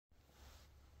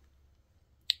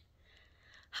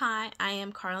Hi, I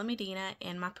am Carla Medina,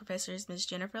 and my professor is Ms.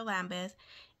 Jennifer Lambeth,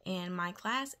 and my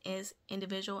class is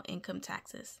Individual Income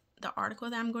Taxes. The article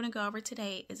that I'm going to go over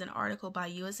today is an article by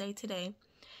USA Today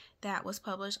that was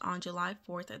published on July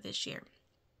 4th of this year.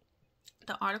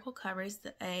 The article covers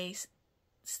a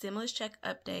stimulus check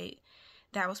update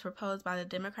that was proposed by the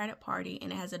Democratic Party,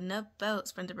 and it has enough votes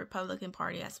from the Republican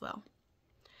Party as well.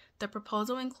 The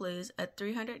proposal includes a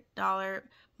 $300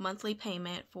 monthly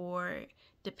payment for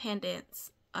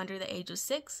dependents under the age of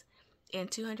 6 and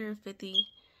 $250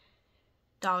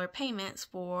 payments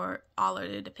for all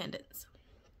other dependents.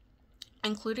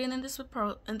 Included in this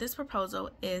proposal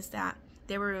is that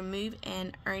they will remove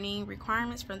an earning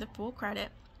requirements from the full credit,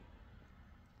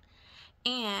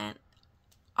 and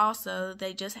also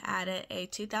they just added a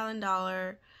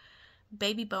 $2,000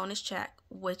 baby bonus check,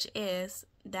 which is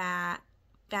that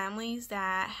families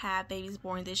that have babies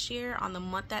born this year, on the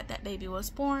month that that baby was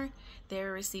born, they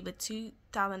will receive a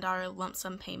 $2,000 lump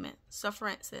sum payment. So for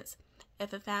instance,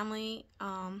 if a family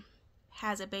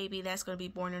has a baby that's going to be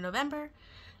born in November,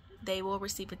 they will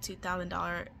receive a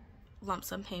 $2,000 lump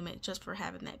sum payment just for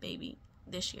having that baby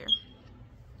this year.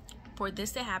 For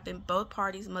this to happen, both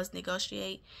parties must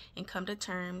negotiate and come to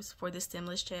terms for the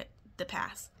stimulus check to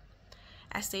pass.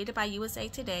 As stated by USA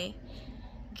Today,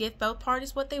 give both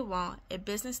parties what they want: a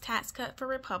business tax cut for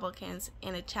Republicans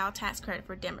and a child tax credit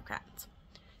for Democrats.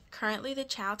 Currently, the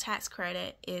child tax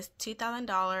credit is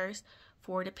 $2,000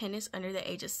 for dependents under the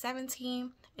age of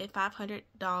 17, a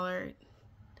 $500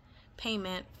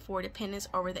 payment for dependents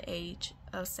over the age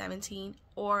of 17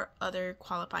 or other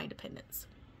qualifying dependents.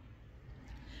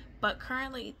 But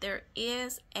currently, there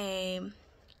is a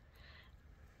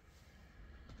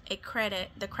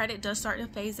credit. The credit does start to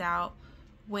phase out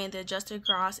when the adjusted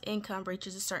gross income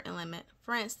reaches a certain limit.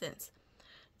 For instance,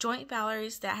 joint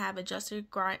filers that have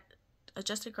adjusted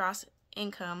gross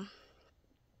income,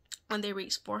 when they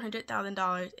reach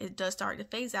 $400,000, it does start to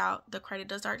phase out. The credit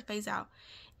does start to phase out,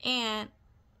 and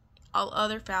all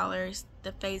other filers,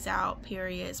 the phase out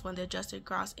periods when the adjusted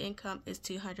gross income is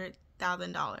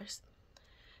 $200,000.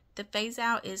 The phase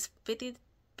out is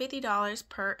 $50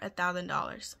 per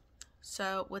 $1,000.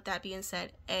 So with that being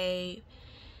said, a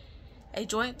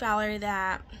joint filer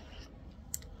that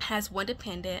has one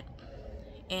dependent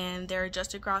and their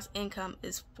adjusted gross income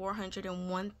is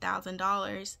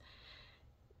 $401,000,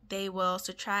 they will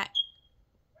subtract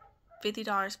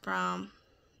 $50 from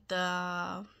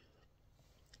the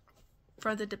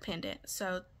dependent.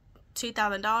 So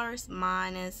 $2,000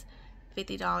 minus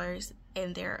 $50,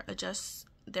 and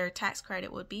their tax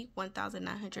credit would be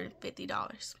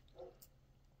 $1,950.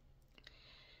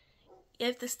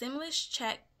 If the stimulus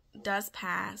check does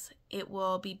pass, it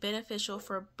will be beneficial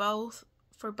for both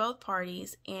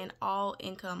parties and all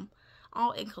income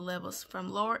levels,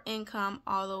 from lower income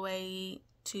all the way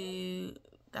to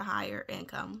the higher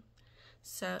income,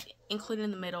 so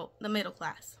including the middle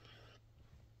class.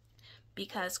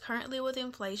 Because currently with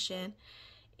inflation,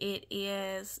 it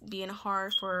is being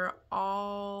hard for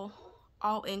all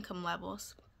income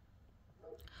levels.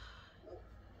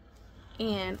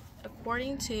 And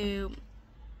according to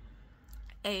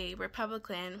a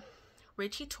Republican,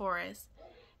 Richie Torres,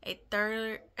 a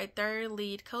third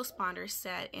lead co-sponsor,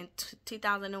 said in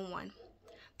 2001,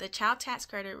 the child tax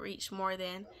credit reached more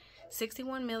than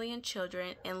 61 million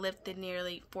children and lifted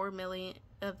nearly 4 million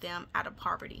of them out of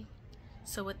poverty.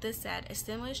 So with this said, a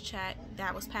stimulus check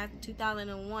that was passed in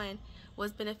 2001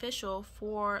 was beneficial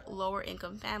for lower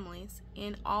income families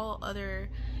and all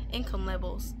other income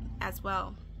levels as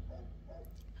well.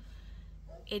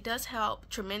 It does help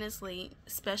tremendously,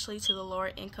 especially to the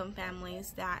lower income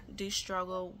families that do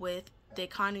struggle with the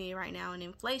economy right now and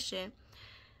inflation.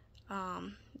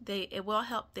 It will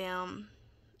help them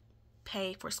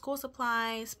pay for school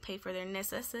supplies, pay for their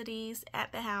necessities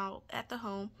at the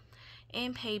home,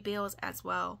 and pay bills as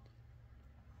well.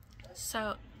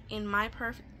 So in my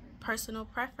personal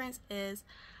preference is,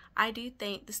 I do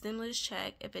think the stimulus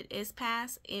check, if it is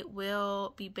passed, it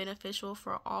will be beneficial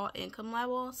for all income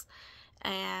levels.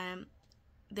 And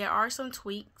there are some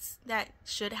tweaks that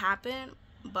should happen,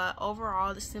 but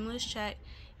overall the stimulus check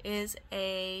is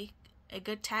a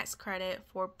good tax credit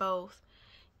for both,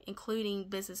 including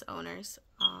business owners,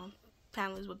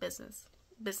 families with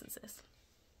businesses.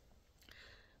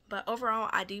 But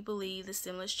overall, I do believe the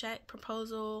stimulus check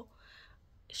proposal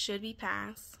should be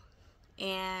passed,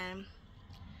 and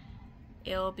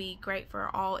it will be great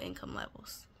for all income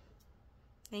levels.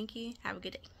 Thank you. Have a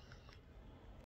good day.